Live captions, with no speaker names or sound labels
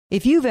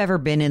If you've ever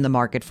been in the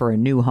market for a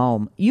new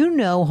home, you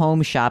know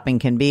home shopping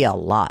can be a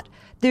lot.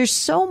 There's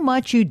so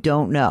much you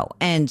don't know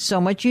and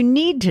so much you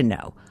need to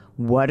know.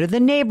 What are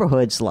the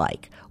neighborhoods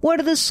like? What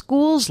are the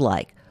schools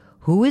like?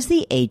 Who is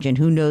the agent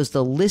who knows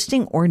the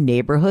listing or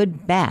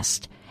neighborhood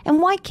best? And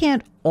why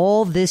can't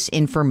all this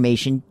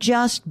information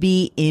just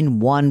be in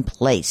one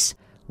place?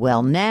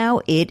 Well,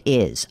 now it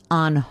is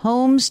on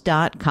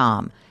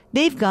Homes.com.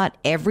 They've got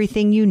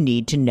everything you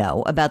need to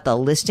know about the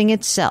listing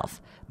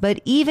itself, but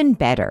even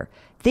better,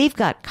 they've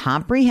got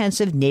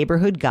comprehensive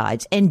neighborhood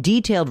guides and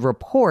detailed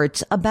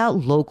reports about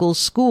local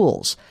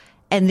schools.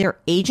 And their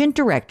agent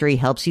directory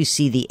helps you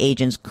see the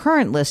agent's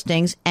current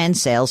listings and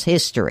sales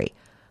history.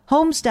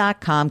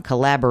 Homes.com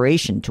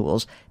collaboration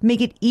tools make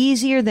it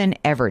easier than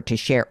ever to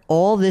share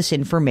all this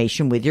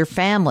information with your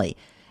family.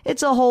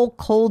 It's a whole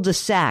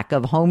cul-de-sac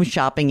of home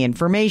shopping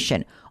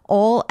information,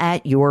 all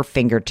at your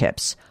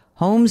fingertips.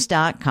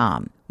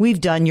 Homes.com. We've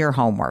done your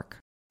homework.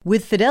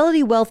 With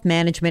Fidelity Wealth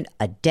Management,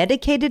 a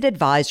dedicated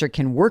advisor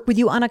can work with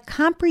you on a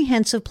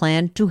comprehensive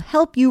plan to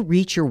help you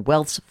reach your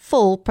wealth's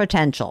full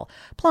potential.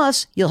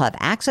 Plus, you'll have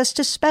access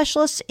to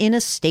specialists in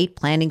estate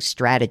planning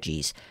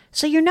strategies.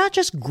 So you're not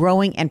just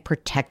growing and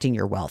protecting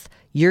your wealth,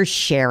 you're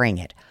sharing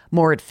it.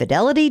 More at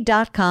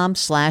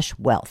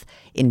fidelity.com/wealth.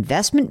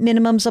 Investment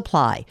minimums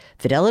apply.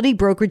 Fidelity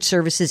Brokerage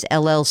Services,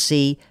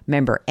 LLC,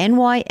 member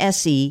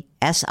NYSE,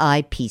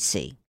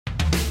 SIPC.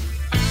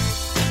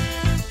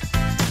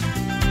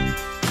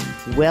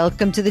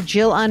 Welcome to the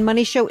Jill on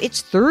Money Show.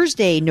 It's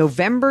Thursday,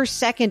 November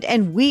 2nd,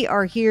 and we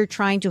are here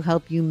trying to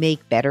help you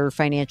make better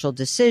financial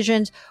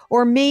decisions,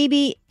 or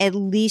maybe at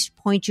least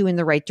point you in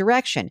the right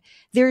direction.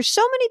 There's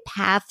so many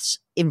paths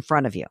in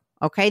front of you.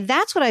 Okay,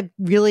 that's what I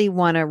really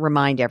want to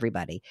remind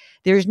everybody.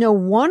 There's no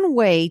one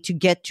way to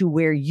get to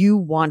where you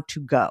want to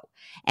go.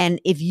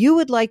 And if you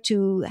would like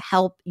to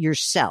help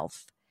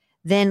yourself,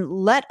 then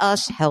let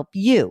us help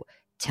you.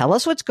 Tell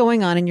us what's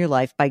going on in your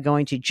life by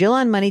going to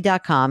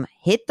JillOnMoney.com,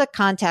 hit the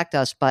contact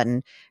us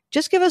button.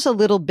 Just give us a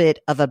little bit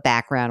of a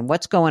background,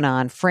 what's going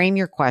on, frame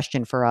your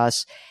question for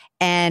us.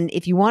 And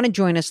if you want to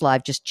join us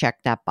live, just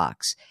check that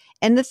box.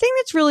 And the thing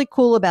that's really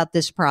cool about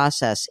this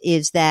process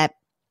is that,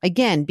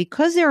 again,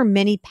 because there are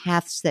many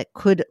paths that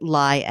could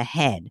lie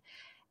ahead,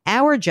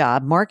 our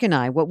job, Mark and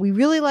I, what we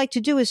really like to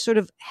do is sort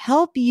of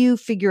help you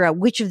figure out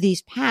which of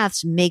these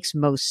paths makes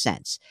most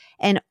sense.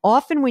 And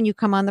often when you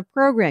come on the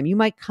program, you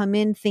might come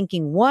in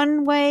thinking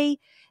one way,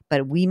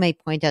 but we may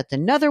point out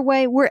another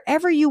way.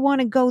 Wherever you want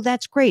to go,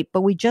 that's great.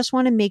 But we just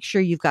want to make sure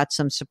you've got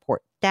some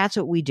support. That's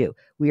what we do.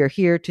 We are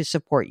here to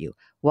support you.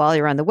 While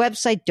you're on the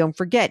website, don't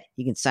forget,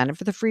 you can sign up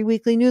for the free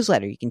weekly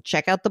newsletter. You can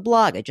check out the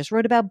blog. I just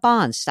wrote about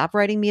bonds. Stop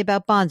writing me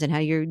about bonds and how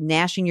you're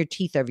gnashing your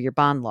teeth over your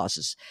bond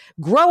losses.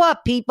 Grow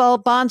up, people.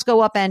 Bonds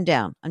go up and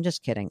down. I'm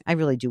just kidding. I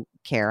really do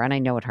care, and I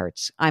know it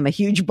hurts. I'm a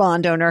huge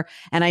bond owner,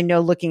 and I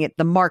know looking at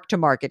the mark to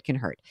market can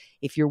hurt.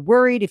 If you're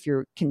worried, if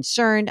you're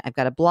concerned, I've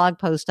got a blog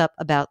post up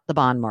about the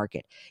bond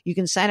market. You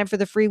can sign up for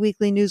the free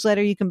weekly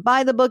newsletter. You can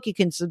buy the book. You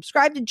can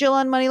subscribe to Jill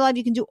on Money Live.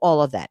 You can do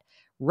all of that.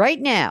 Right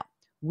now,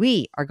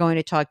 we are going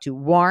to talk to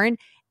Warren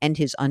and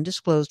his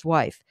undisclosed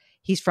wife.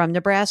 He's from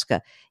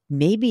Nebraska.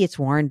 Maybe it's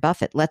Warren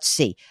Buffett. Let's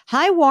see.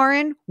 Hi,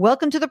 Warren.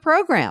 Welcome to the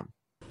program.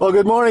 Well,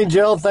 good morning,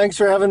 Jill. Thanks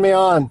for having me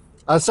on.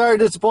 Sorry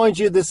to disappoint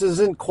you. This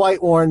isn't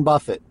quite Warren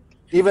Buffett,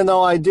 even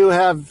though I do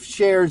have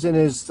shares in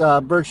his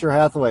Berkshire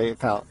Hathaway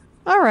account.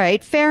 All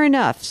right. Fair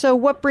enough. So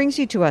what brings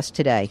you to us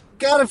today?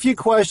 Got a few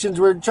questions.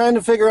 We're trying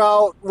to figure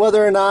out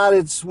whether or not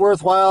it's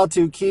worthwhile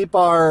to keep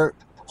our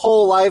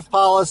whole life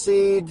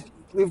policy.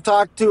 We've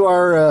talked to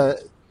our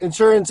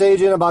insurance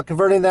agent about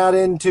converting that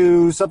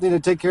into something to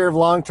take care of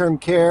long-term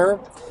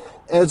care,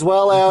 as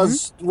well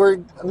as we're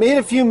made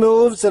a few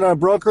moves in our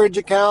brokerage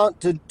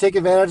account to take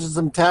advantage of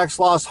some tax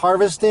loss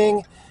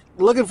harvesting.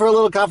 We're looking for a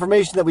little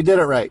confirmation that we did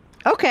it right.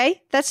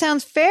 Okay, that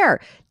sounds fair.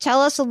 Tell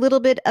us a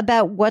little bit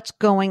about what's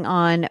going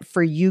on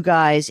for you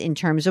guys in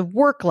terms of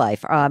work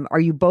life. Are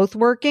you both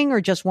working or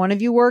just one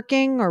of you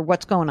working, or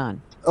what's going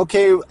on?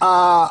 Okay,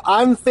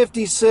 I'm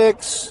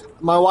 56.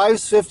 My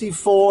wife's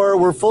 54.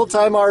 We're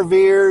full-time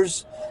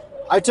RVers.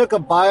 I took a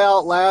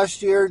buyout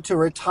last year to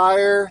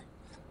retire.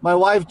 My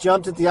wife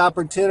jumped at the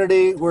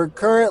opportunity. We're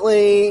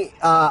currently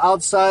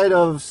outside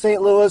of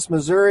St. Louis,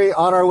 Missouri,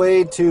 on our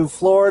way to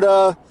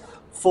Florida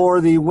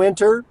for the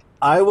winter.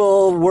 I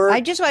will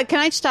work. Can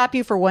I stop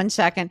you for 1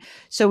 second?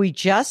 So we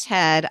just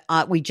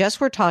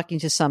were talking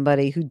to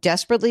somebody who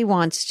desperately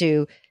wants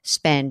to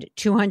spend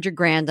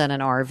 $200,000 on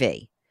an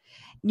RV.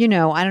 You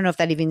know, I don't know if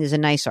that even is a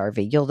nice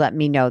RV. You'll let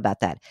me know about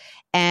that.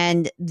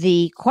 And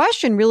the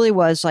question really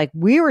was like,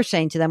 we were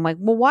saying to them, like,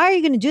 well, why are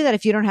you going to do that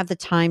if you don't have the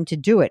time to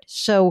do it?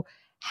 So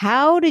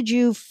how did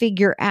you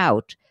figure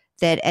out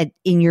that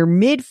in your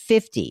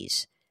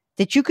mid-50s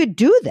that you could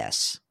do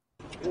this?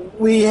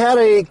 We had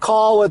a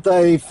call with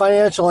a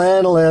financial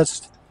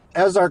analyst.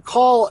 As our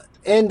call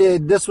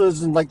ended, this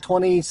was in like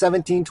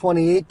 2017,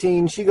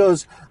 2018, she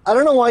goes, I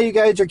don't know why you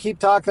guys keep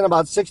talking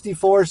about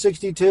 64,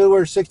 62,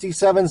 or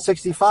 67,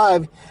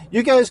 65.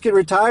 You guys could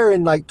retire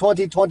in like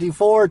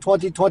 2024,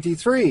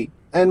 2023.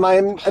 And my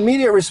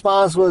immediate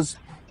response was,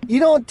 you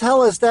don't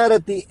tell us that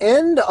at the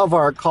end of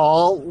our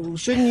call.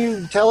 Shouldn't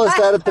you tell us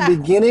that at the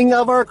beginning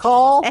of our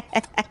call?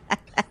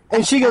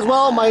 And she goes,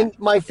 well,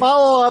 my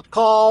follow-up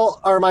call,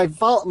 or my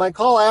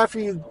call after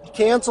you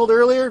canceled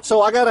earlier,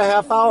 so I got a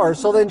half hour.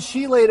 So then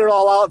she laid it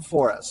all out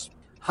for us,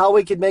 how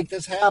we could make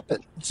this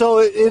happen. So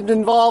it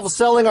involves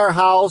selling our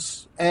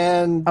house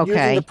and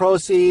using the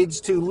proceeds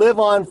to live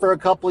on for a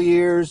couple of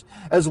years,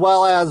 as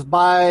well as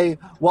buy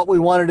what we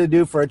wanted to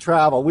do for a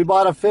travel. We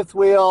bought a fifth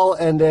wheel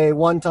and a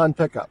 1-ton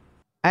pickup.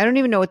 I don't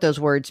even know what those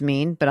words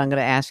mean, but I'm going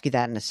to ask you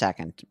that in a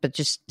second, but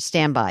just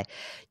stand by.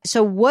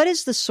 So what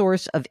is the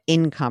source of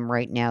income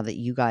right now that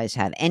you guys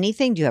have?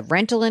 Anything? Do you have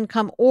rental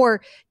income, or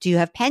do you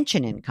have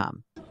pension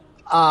income?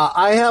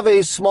 I have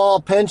a small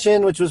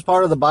pension, which was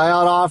part of the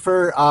buyout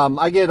offer.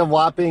 I get a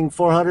whopping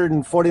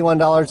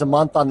 $441 a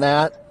month on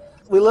that.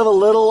 We live a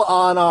little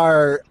on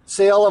our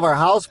sale of our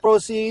house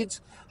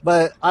proceeds,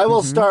 but I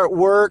will start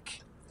work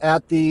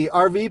at the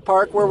RV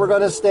park where we're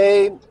going to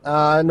stay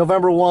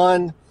November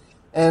 1,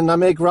 and I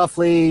make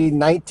roughly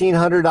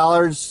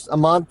 $1,900 a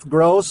month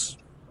gross,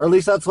 or at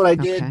least that's what I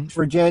did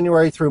for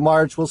January through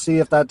March. We'll see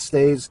if that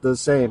stays the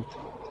same.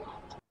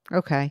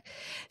 Okay.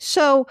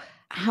 So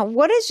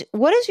what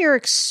does your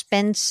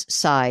expense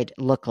side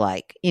look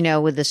like? You know,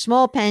 with the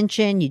small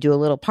pension, you do a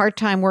little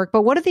part-time work,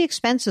 but what do the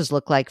expenses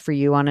look like for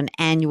you on an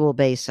annual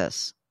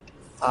basis?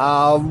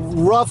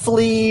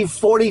 Roughly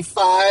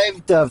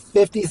 45 to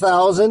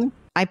 50,000.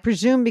 I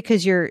presume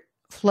because you're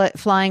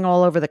flying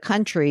all over the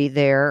country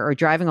there, or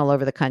driving all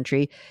over the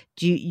country,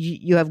 do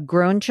you have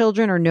grown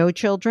children or no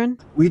children?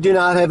 We do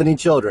not have any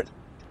children.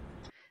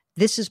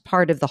 This is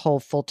part of the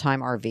whole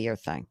full-time RVer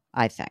thing,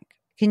 I think.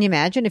 Can you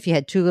imagine if you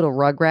had two little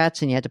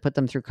rugrats and you had to put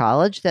them through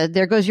college?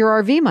 There goes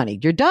your RV money.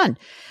 You're done.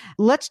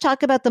 Let's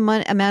talk about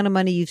the amount of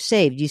money you've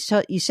saved. You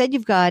said you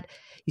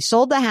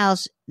sold the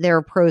house. There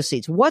are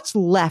proceeds. What's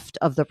left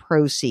of the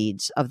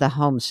proceeds of the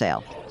home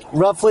sale?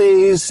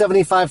 Roughly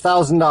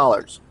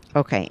 $75,000.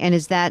 Okay. And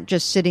is that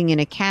just sitting in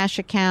a cash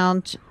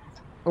account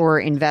or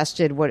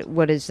invested?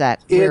 What is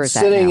that? Where is that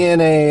sitting now? in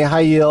a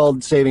high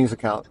yield savings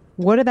account.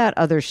 What about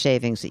other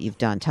savings that you've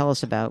done? Tell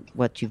us about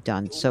what you've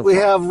done so far. We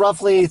have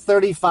roughly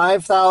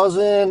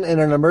 $35,000 in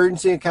an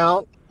emergency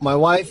account. My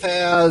wife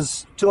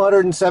has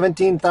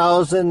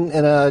 $217,000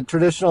 in a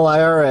traditional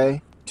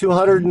IRA,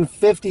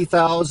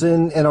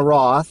 $250,000 in a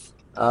Roth.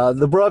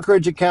 The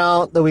brokerage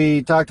account that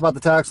we talked about, the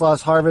tax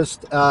loss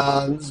harvest, is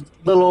a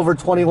little over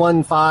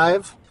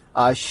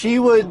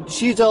 $21,500.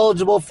 She's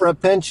eligible for a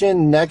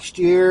pension next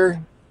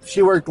year.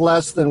 She worked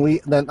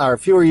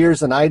fewer years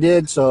than I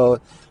did, so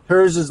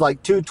hers is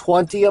like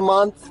 $220 a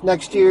month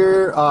next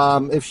year.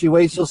 If she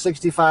waits till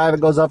 65, it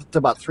goes up to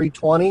about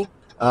 $320.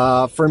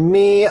 For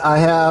me, I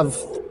have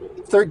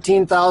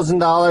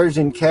 $13,000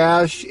 in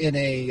cash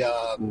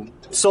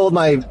sold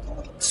my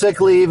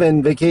sick leave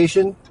and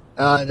vacation.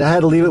 I had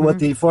to leave it with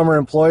the former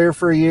employer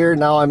for a year.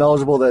 Now I'm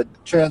eligible to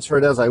transfer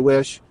it as I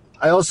wish.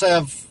 I also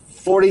have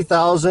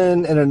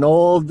 $40,000 in an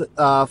old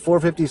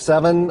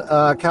 457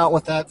 account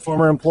with that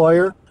former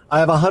employer. I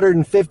have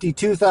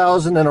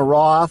 $152,000 in a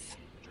Roth.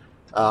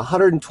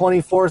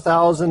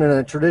 $124,000 in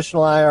a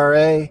traditional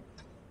IRA,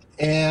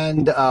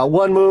 and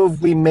one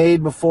move we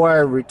made before I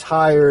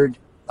retired.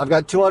 I've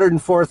got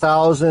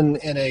 $204,000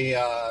 in a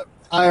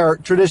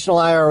traditional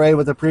IRA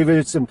with a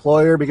previous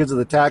employer because of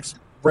the tax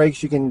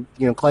breaks. You can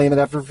claim it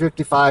after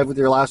 55 with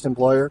your last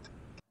employer.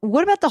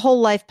 What about the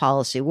whole life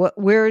policy?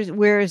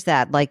 Where is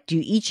that? Like, do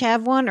you each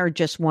have one or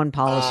just one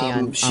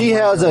policy? She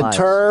has a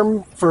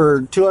term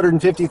for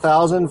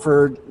 $250,000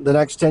 for the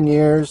next 10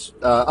 years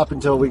up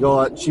until we go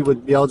out. She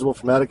would be eligible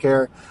for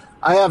Medicare.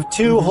 I have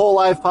two whole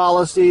life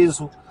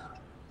policies.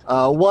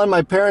 One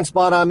my parents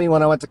bought on me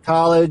when I went to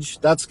college.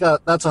 That's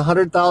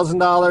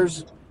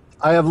 $100,000.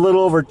 I have a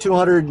little over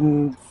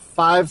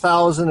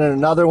 $205,000 in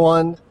another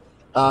one.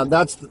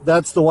 That's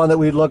the one that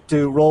we look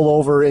to roll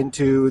over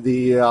into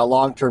the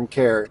long-term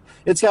care.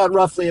 It's got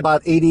roughly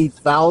about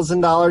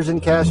 $80,000 in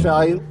cash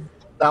value.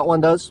 That one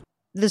does.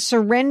 The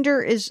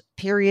surrender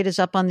period is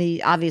up on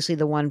obviously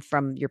the one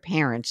from your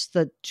parents.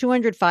 The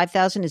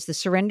 $205,000, is the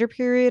surrender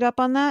period up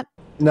on that?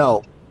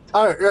 No.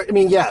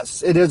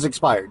 Yes, it is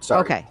expired.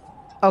 Sorry.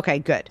 Okay,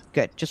 good.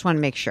 Just want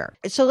to make sure.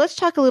 So let's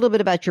talk a little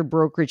bit about your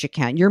brokerage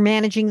account. You're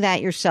managing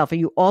that yourself. Are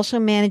you also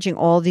managing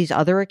all these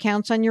other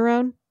accounts on your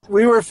own?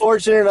 We were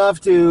fortunate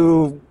enough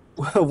to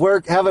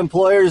have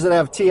employers that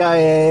have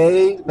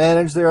TIAA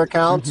manage their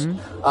accounts.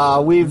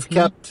 We've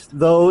kept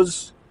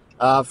those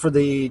for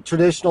the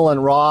traditional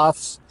and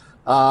Roths.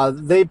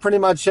 They pretty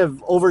much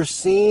have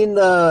overseen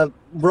the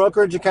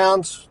brokerage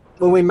accounts.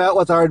 When we met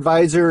with our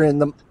advisor in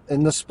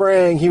the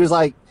spring, he was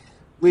like,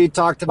 we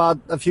talked about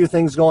a few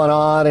things going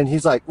on, and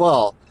he's like,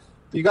 well,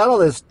 you got all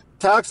this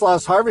tax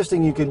loss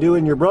harvesting you can do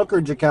in your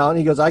brokerage account.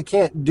 He goes, I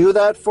can't do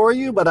that for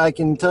you, but I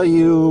can tell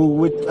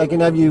you, I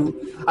can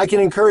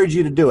encourage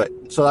you to do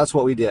it. So that's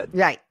what we did.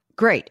 Right.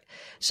 Great.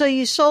 So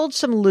you sold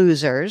some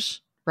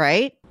losers,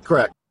 right?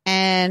 Correct.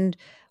 And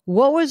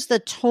what was the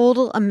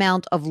total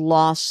amount of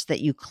loss that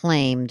you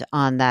claimed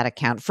on that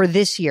account for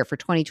this year, for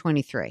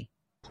 2023?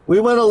 We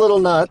went a little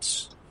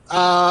nuts.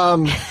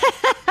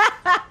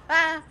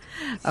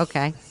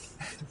 Okay.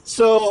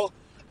 So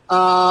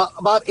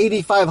about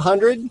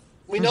 8,500.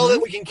 We know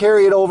that we can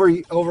carry it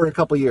over a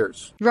couple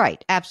years.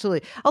 Right.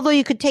 Absolutely. Although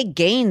you could take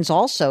gains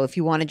also if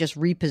you want to just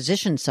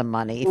reposition some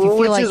money. If you feel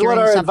Which like is you're what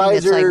in our something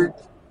that's advisor like,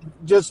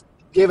 just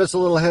gave us a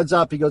little heads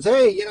up. He goes,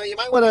 hey, you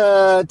might want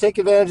to take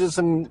advantage of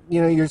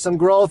some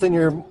growth in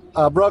your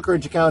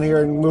brokerage account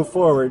here and move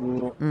forward.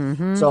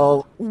 And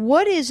so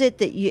what is it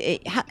that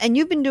and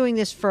you've been doing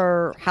this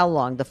for how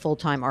long, the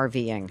full-time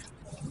RVing?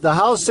 the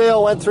house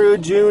sale went through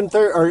June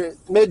 3rd or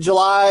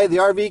mid-July. The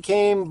RV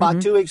came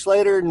about 2 weeks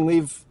later, and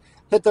we've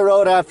hit the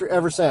road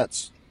ever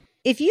since.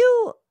 If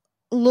you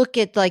look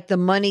at like the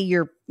money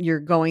you're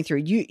going through,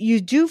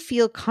 you do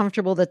feel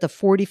comfortable that the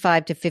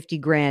 45 to 50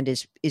 grand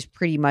is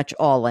pretty much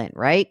all in,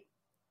 right?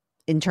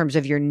 In terms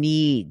of your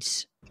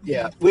needs.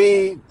 Yeah,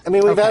 we've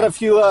had a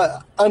few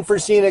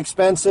unforeseen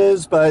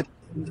expenses, but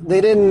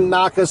they didn't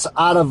knock us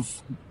out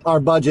of our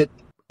budget.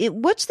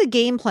 What's the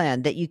game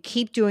plan that you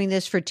keep doing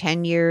this for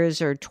 10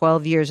 years or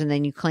 12 years and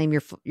then you claim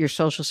your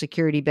Social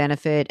Security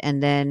benefit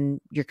and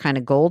then you're kind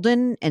of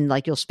golden and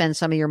like you'll spend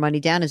some of your money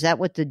down? Is that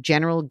what the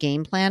general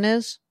game plan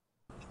is?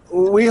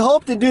 We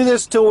hope to do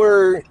this till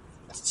we're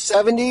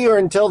 70 or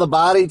until the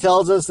body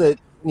tells us that,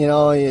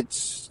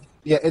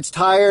 it's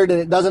tired and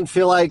it doesn't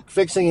feel like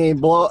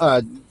fixing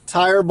a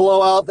tire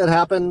blowout that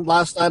happened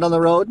last night on the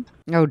road.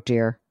 Oh,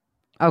 dear.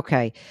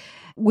 Okay.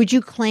 Would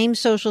you claim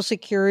Social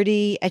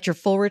Security at your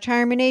full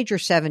retirement age or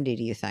 70,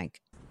 do you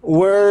think?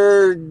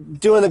 We're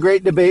doing the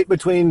great debate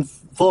between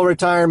full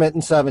retirement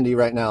and 70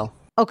 right now.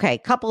 Okay,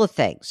 couple of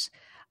things.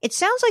 It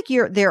sounds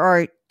like there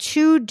are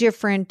two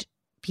different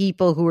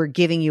people who are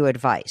giving you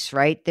advice,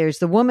 right? There's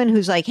the woman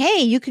who's like, hey,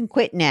 you can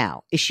quit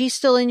now. Is she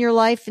still in your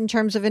life in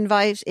terms of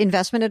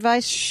investment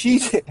advice?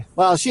 She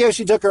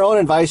actually took her own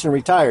advice and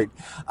retired.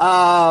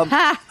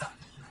 And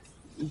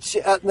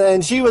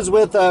she was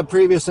with a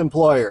previous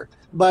employer.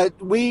 But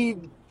we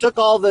took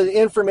all the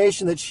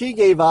information that she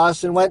gave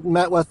us and went and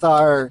met with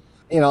our,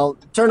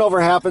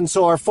 turnover happened.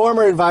 So our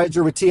former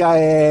advisor with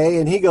TIAA,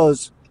 and he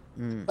goes,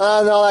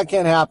 no, that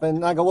can't happen.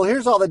 And I go, well,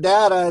 here's all the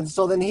data. And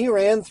so then he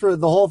ran through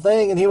the whole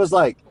thing and he was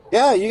like,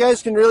 yeah, you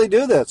guys can really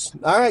do this.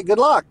 All right, good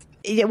luck.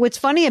 What's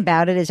funny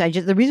about it is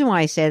the reason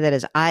why I say that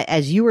is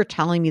as you were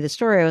telling me the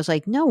story, I was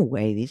like, no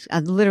way. I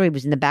literally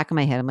was in the back of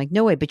my head. I'm like,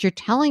 no way. But you're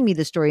telling me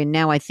the story. And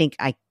now I think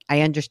I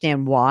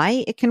understand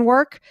why it can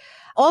work.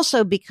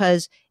 Also,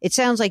 because it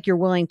sounds like you're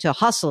willing to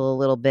hustle a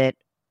little bit,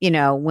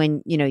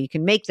 when, you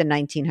can make the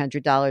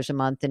 $1,900 a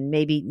month and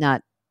maybe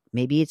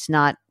it's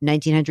not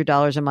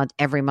 $1,900 a month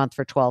every month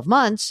for 12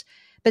 months,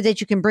 but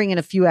that you can bring in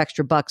a few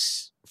extra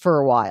bucks for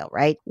a while,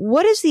 right?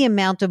 What is the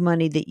amount of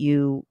money that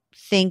you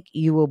think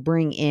you will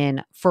bring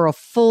in for a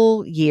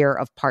full year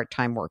of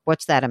part-time work?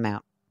 What's that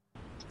amount?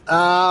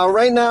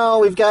 Right now,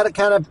 we've got it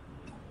kind of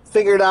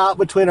figured out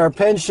between our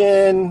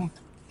pension,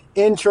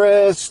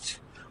 interest.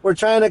 We're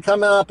trying to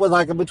come up with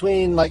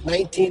between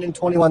 $19,000 and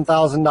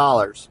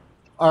 $21,000.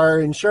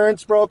 Our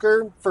insurance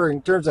broker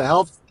in terms of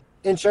health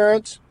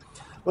insurance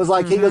was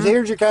like, he goes,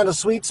 here's your kind of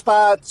sweet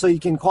spot so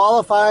you can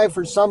qualify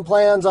for some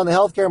plans on the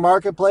healthcare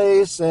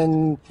marketplace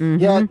and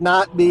yet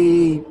not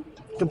be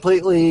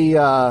completely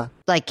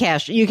like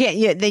cash. You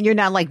can't. Then you're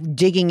not like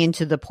digging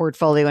into the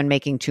portfolio and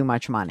making too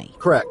much money.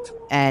 Correct.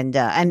 And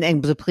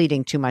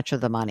depleting too much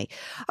of the money.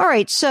 All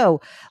right.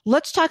 So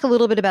let's talk a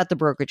little bit about the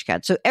brokerage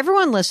cut. So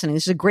everyone listening,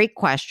 this is a great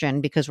question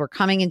because we're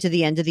coming into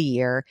the end of the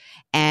year.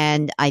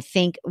 And I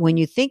think when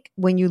you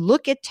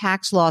look at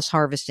tax loss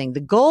harvesting, the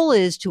goal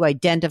is to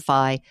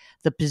identify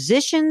the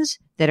positions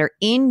that are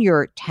in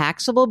your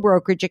taxable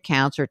brokerage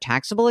accounts or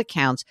taxable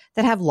accounts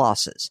that have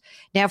losses.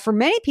 Now, for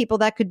many people,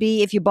 that could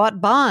be if you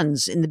bought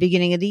bonds in the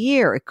beginning of the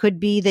year. It could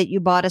be that you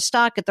bought a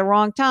stock at the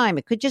wrong time.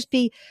 It could just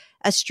be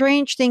a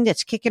strange thing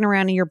that's kicking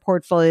around in your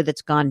portfolio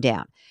that's gone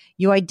down.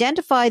 You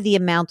identify the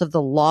amount of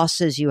the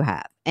losses you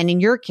have. And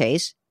in your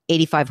case,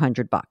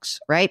 $8,500,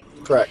 right?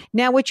 Correct.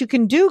 Now, what you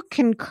can do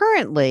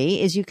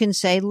concurrently is you can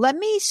say, let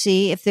me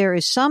see if there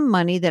is some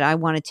money that I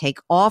want to take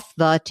off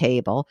the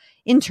table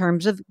in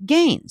terms of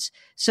gains.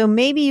 So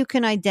maybe you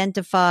can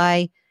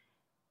identify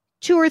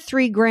 $2 or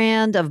 $3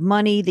 grand of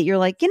money that you're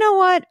like, you know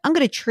what? I'm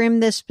going to trim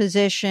this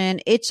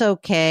position. It's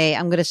okay.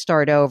 I'm going to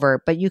start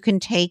over. But you can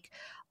take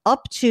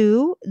up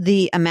to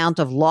the amount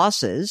of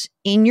losses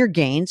in your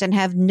gains and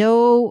have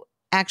no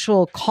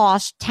actual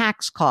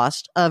tax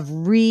cost of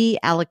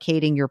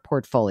reallocating your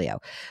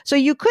portfolio. So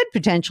you could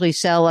potentially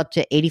sell up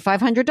to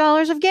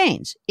 $8,500 of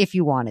gains if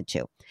you wanted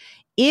to.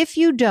 If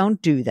you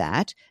don't do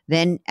that,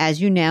 then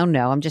as you now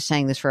know, I'm just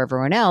saying this for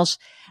everyone else,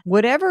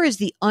 whatever is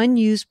the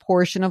unused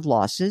portion of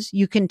losses,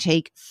 you can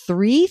take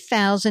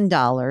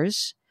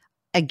 $3,000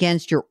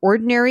 against your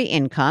ordinary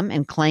income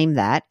and claim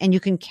that, and you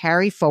can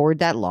carry forward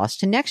that loss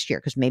to next year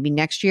because maybe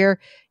next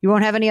year you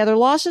won't have any other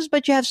losses,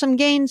 but you have some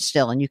gains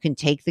still, and you can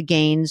take the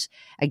gains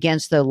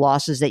against the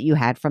losses that you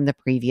had from the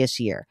previous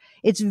year.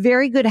 It's a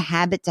very good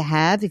habit to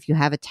have if you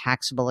have a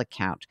taxable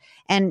account.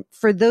 And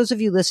for those of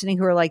you listening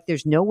who are like,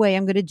 there's no way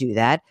I'm going to do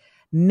that,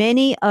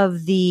 many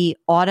of the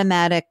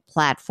automatic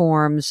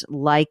platforms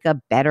like a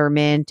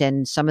Betterment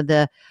and some of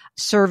the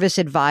service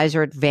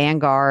advisor at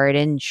Vanguard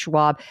and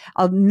Schwab,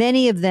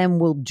 many of them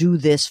will do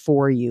this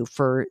for you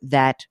for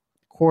that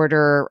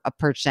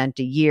 0.25%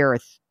 a year, or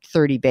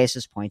 30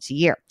 basis points a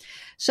year.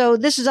 So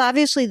this is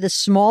obviously the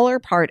smaller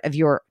part of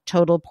your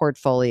total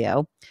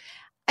portfolio.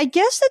 I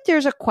guess that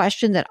there's a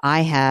question that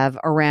I have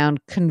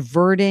around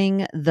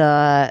converting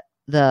the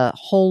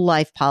whole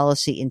life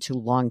policy into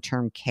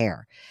long-term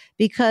care,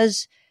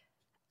 because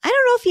I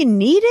don't know if you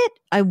need it.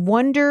 I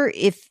wonder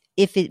if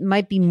it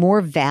might be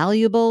more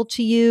valuable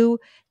to you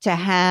to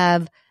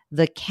have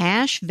the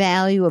cash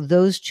value of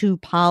those two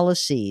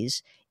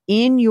policies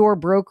in your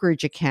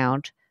brokerage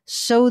account,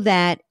 so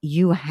that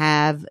you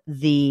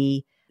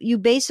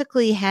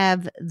basically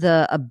have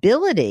the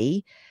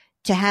ability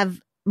to have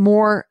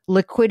more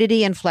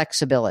liquidity and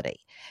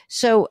flexibility.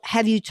 So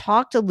have you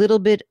talked a little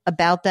bit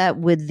about that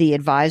with the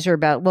advisor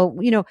about, well,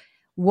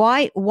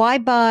 why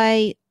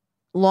buy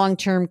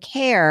long-term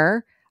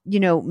care?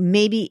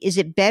 Maybe is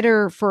it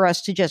better for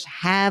us to just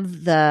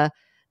have the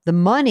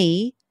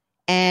money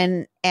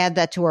and add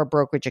that to our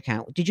brokerage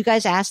account? Did you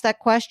guys ask that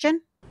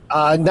question?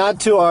 Not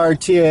to our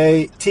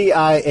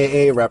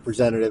TIAA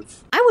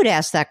representative. I would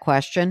ask that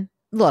question.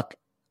 Look,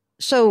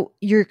 so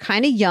you're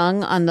kind of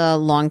young on the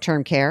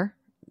long-term care,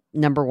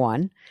 number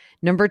one.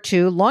 Number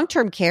two,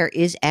 long-term care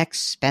is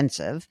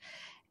expensive.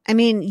 I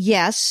mean,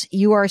 yes,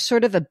 you are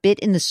sort of a bit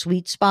in the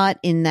sweet spot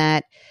in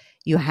that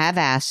you have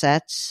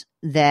assets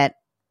that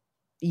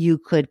you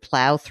could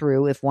plow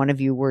through if one of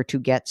you were to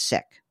get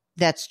sick.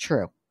 That's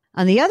true.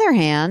 On the other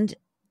hand,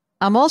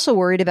 I'm also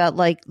worried about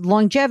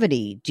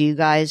longevity. Do you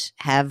guys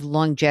have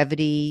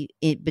longevity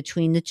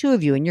between the two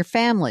of you and your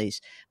families?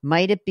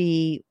 Might it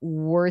be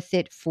worth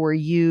it for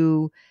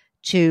you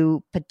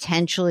to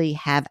potentially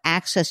have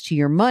access to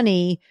your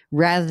money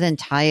rather than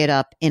tie it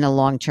up in a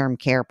long-term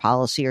care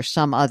policy or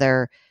some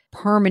other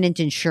permanent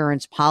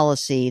insurance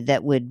policy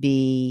that would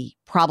be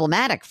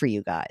problematic for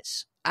you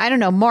guys? I don't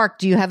know. Mark,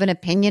 do you have an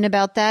opinion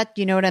about that?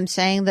 Do you know what I'm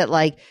saying? That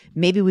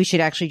maybe we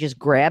should actually just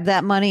grab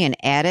that money and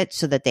add it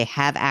so that they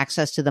have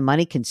access to the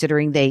money,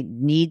 considering they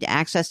need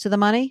access to the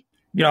money?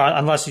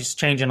 Unless he's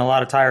changing a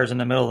lot of tires in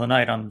the middle of the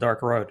night on the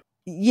dark road.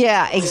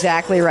 Yeah,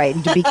 exactly right.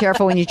 And to be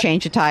careful when you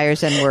change the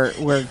tires, and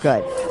we're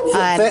good.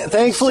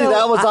 Thankfully,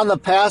 that was on the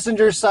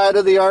passenger side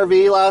of the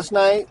RV last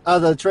night,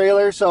 the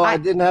trailer, so I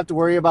didn't have to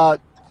worry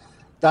about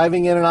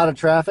diving in and out of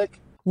traffic.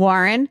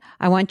 Warren,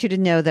 I want you to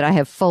know that I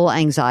have full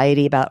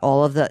anxiety about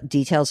all of the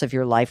details of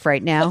your life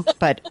right now.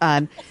 But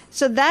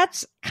so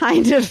that's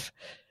kind of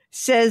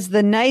says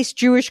the nice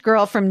Jewish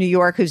girl from New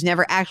York who's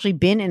never actually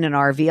been in an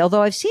RV,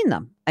 although I've seen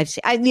them.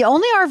 The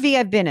only RV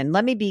I've been in,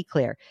 let me be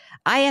clear,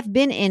 I have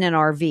been in an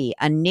RV.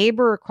 A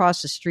neighbor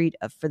across the street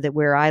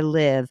where I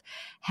live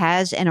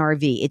has an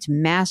RV. It's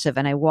massive.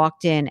 And I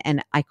walked in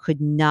and I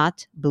could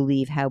not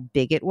believe how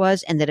big it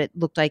was and that it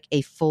looked like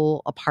a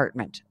full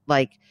apartment.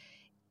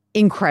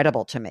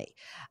 Incredible to me.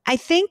 I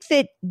think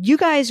that you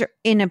guys are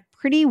in a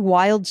pretty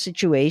wild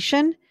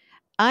situation.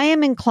 I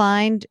am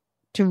inclined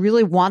to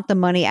really want the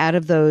money out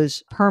of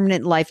those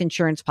permanent life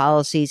insurance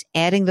policies,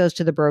 adding those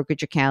to the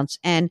brokerage accounts.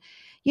 And,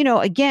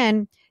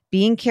 again,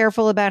 being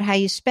careful about how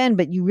you spend,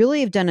 but you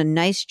really have done a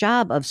nice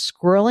job of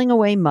squirreling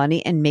away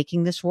money and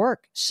making this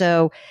work.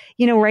 So,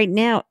 right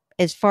now,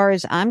 as far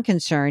as I'm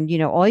concerned,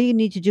 all you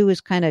need to do is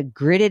kind of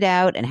grit it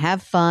out and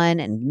have fun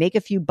and make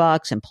a few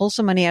bucks and pull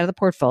some money out of the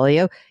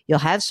portfolio. You'll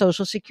have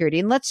Social Security,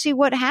 and let's see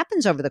what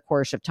happens over the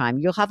course of time.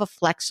 You'll have a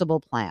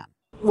flexible plan.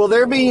 Will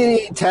there be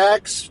any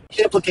tax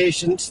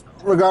implications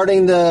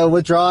regarding the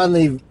withdrawing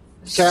the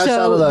cash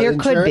out of the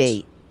insurance? There could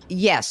be.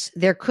 Yes,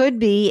 there could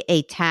be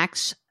a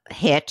tax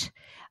hit.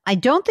 I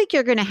don't think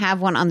you're going to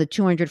have one on the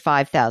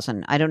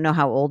 $205,000. I don't know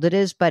how old it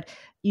is, but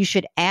you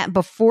should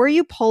before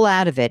you pull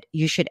out of it,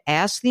 you should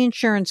ask the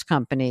insurance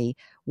company,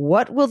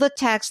 what will the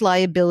tax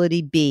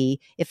liability be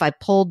if I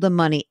pulled the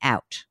money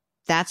out?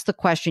 That's the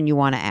question you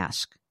want to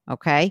ask.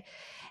 Okay.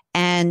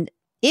 And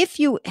if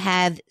you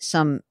have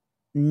some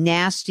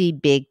nasty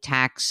big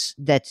tax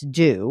that's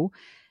due,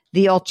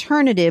 the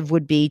alternative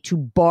would be to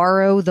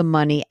borrow the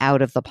money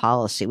out of the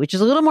policy, which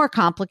is a little more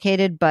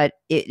complicated, but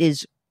it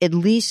is at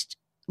least.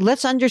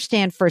 Let's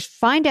understand first,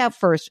 find out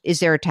first,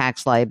 is there a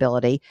tax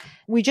liability?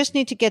 We just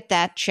need to get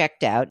that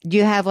checked out. Do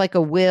you have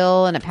a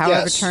will and a power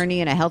of attorney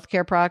and a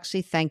healthcare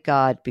proxy? Thank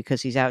God,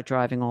 because he's out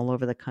driving all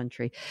over the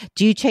country.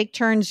 Do you take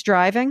turns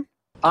driving?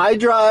 I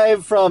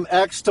drive from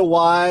X to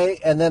Y,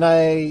 and then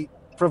I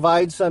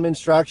provide some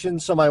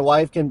instructions so my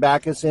wife can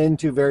back us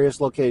into various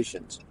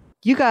locations.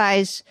 You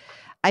guys,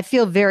 I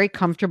feel very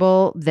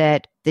comfortable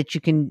that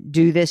you can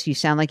do this. You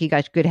sound like you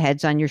got good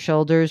heads on your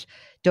shoulders.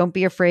 Don't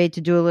be afraid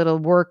to do a little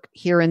work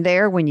here and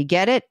there when you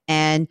get it.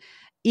 And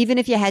even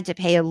if you had to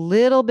pay a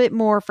little bit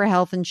more for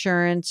health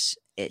insurance,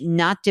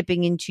 not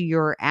dipping into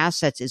your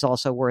assets is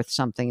also worth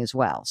something as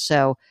well.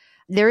 So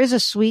there is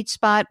a sweet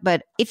spot,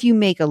 but if you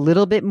make a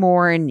little bit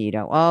more and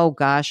oh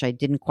gosh, I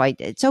didn't quite,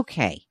 it's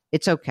okay.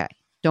 It's okay.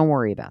 Don't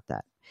worry about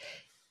that.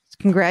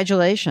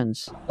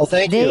 Congratulations. Well,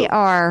 thank you. They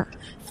are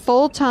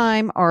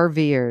full-time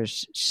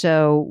RVers.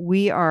 So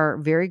we are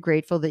very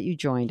grateful that you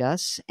joined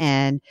us,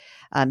 and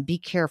be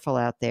careful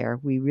out there.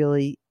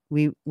 We're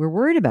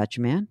worried about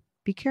you, man.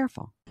 Be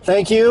careful.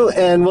 Thank you,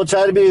 and we'll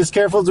try to be as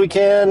careful as we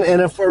can.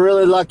 And if we're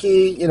really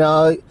lucky,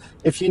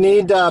 if you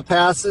need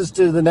passes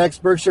to the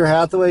next Berkshire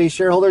Hathaway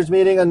shareholders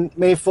meeting on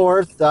May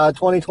 4th,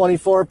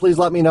 2024, please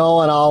let me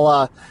know, and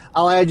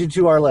I'll add you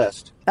to our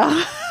list.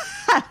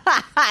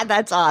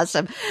 That's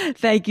awesome.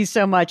 Thank you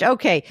so much.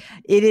 Okay.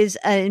 It is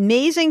an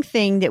amazing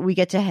thing that we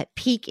get to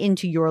peek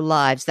into your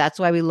lives. That's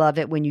why we love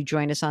it when you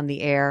join us on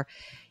the air.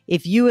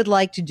 If you would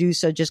like to do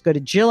so, just go to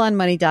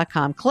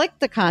JillOnMoney.com, click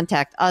the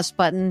Contact Us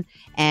button,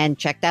 and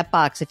check that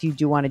box if you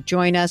do want to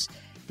join us.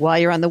 While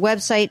you're on the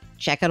website,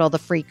 check out all the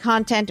free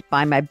content.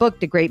 Buy my book,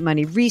 The Great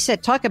Money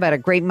Reset. Talk about a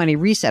great money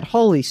reset.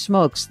 Holy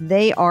smokes,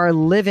 they are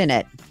living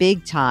it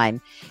big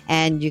time.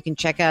 And you can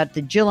check out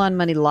the Jill on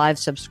Money live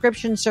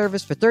subscription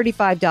service for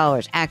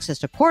 $35, access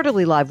to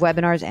quarterly live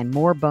webinars, and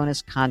more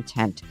bonus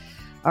content.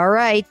 All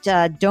right,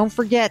 don't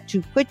forget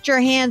to put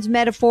your hands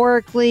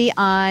metaphorically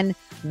on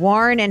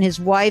Warren and his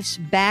wife's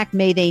back.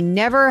 May they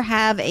never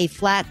have a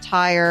flat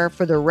tire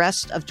for the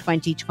rest of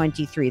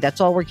 2023.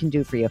 That's all we can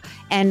do for you.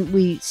 And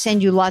we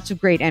send you lots of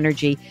great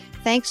energy.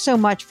 Thanks so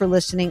much for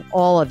listening,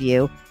 all of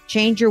you.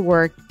 Change your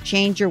work,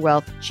 change your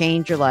wealth,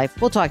 change your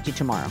life. We'll talk to you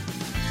tomorrow.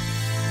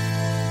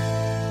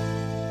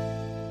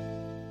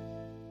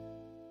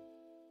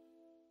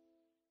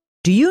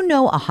 Do you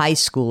know a high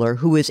schooler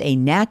who is a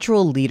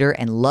natural leader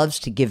and loves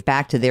to give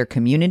back to their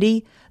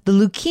community? The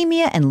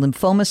Leukemia and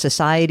Lymphoma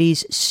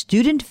Society's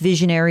Student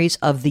Visionaries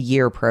of the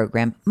Year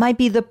program might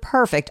be the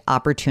perfect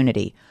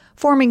opportunity.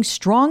 Forming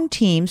strong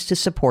teams to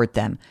support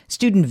them,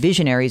 Student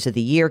Visionaries of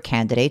the Year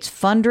candidates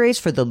fundraise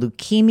for the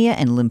Leukemia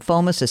and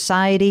Lymphoma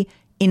Society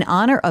in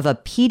honor of a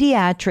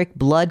pediatric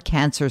blood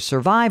cancer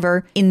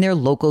survivor in their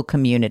local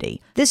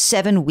community. This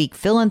 7-week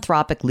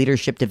philanthropic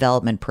leadership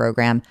development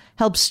program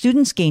helps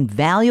students gain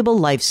valuable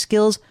life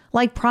skills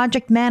like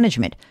project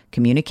management,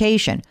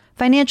 communication,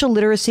 financial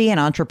literacy, and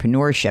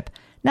entrepreneurship.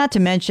 Not to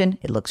mention,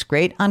 it looks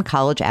great on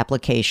college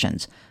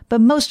applications.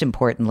 But most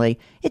importantly,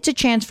 it's a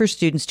chance for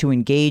students to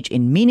engage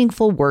in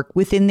meaningful work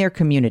within their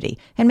community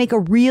and make a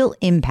real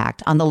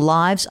impact on the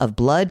lives of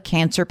blood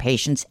cancer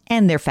patients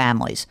and their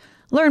families.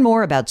 Learn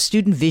more about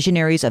Student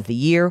Visionaries of the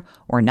Year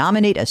or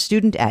nominate a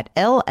student at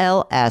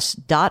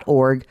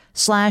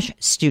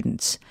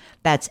lls.org/students.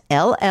 That's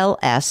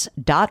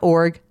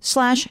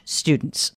lls.org/students.